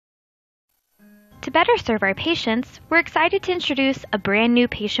To better serve our patients, we're excited to introduce a brand new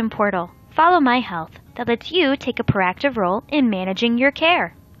patient portal, Follow My Health, that lets you take a proactive role in managing your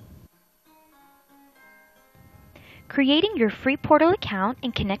care. Creating your free portal account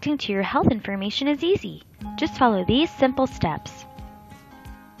and connecting to your health information is easy. Just follow these simple steps.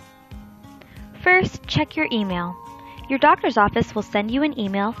 First, check your email. Your doctor's office will send you an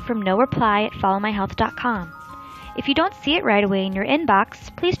email from noreply@followmyhealth.com. If you don't see it right away in your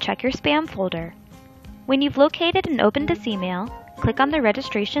inbox, please check your spam folder. When you've located and opened this email, click on the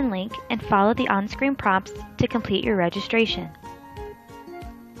registration link and follow the on-screen prompts to complete your registration.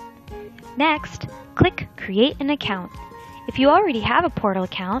 Next, click Create an Account. If you already have a portal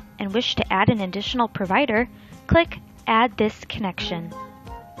account and wish to add an additional provider, click Add this connection.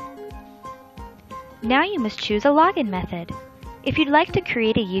 Now you must choose a login method. If you'd like to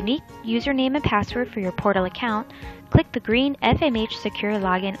create a unique username and password for your portal account, click the green FMH Secure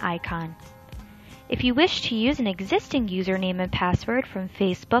Login icon. If you wish to use an existing username and password from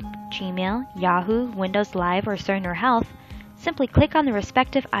Facebook, Gmail, Yahoo, Windows Live, or Cerner Health, simply click on the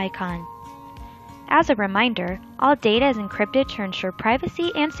respective icon. As a reminder, all data is encrypted to ensure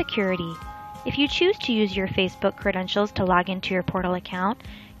privacy and security. If you choose to use your Facebook credentials to log into your portal account,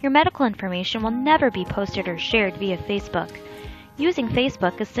 your medical information will never be posted or shared via Facebook. Using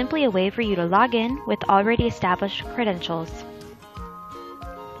Facebook is simply a way for you to log in with already established credentials.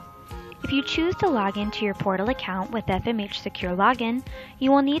 If you choose to log into your portal account with FMH Secure Login,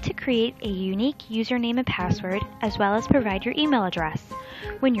 you will need to create a unique username and password as well as provide your email address.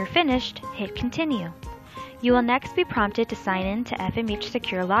 When you're finished, hit Continue. You will next be prompted to sign in to FMH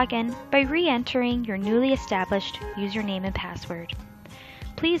Secure Login by re-entering your newly established username and password.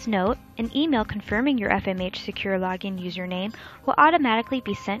 Please note, an email confirming your FMH Secure Login username will automatically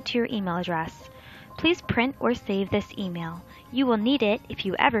be sent to your email address. Please print or save this email. You will need it if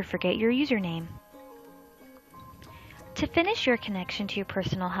you ever forget your username. To finish your connection to your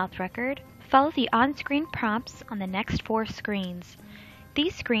personal health record, follow the on-screen prompts on the next 4 screens.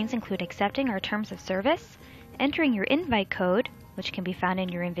 These screens include accepting our terms of service, entering your invite code, which can be found in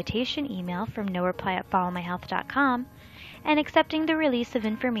your invitation email from noreply@followmyhealth.com, and accepting the release of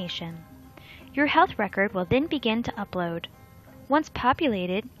information. Your health record will then begin to upload. Once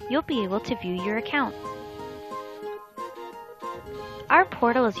populated, you'll be able to view your account. Our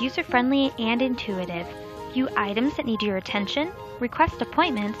portal is user-friendly and intuitive. View items that need your attention, request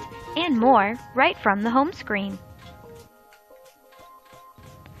appointments, and more right from the home screen.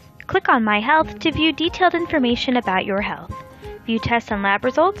 Click on My Health to view detailed information about your health. View tests and lab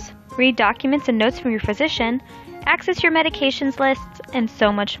results, read documents and notes from your physician, access your medications lists, and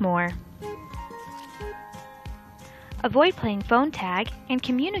so much more. Avoid playing phone tag and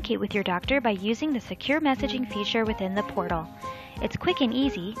communicate with your doctor by using the secure messaging feature within the portal. It's quick and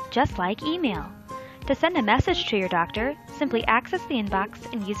easy, just like email. To send a message to your doctor, simply access the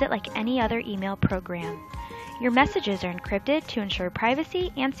inbox and use it like any other email program. Your messages are encrypted to ensure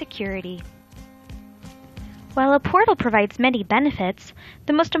privacy and security. While a portal provides many benefits,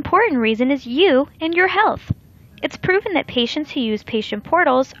 the most important reason is you and your health. It's proven that patients who use patient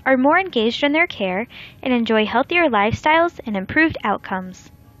portals are more engaged in their care and enjoy healthier lifestyles and improved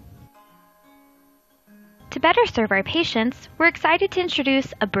outcomes. To better serve our patients, we're excited to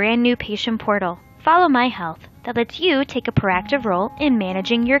introduce a brand new patient portal, Follow My Health, that lets you take a proactive role in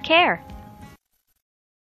managing your care.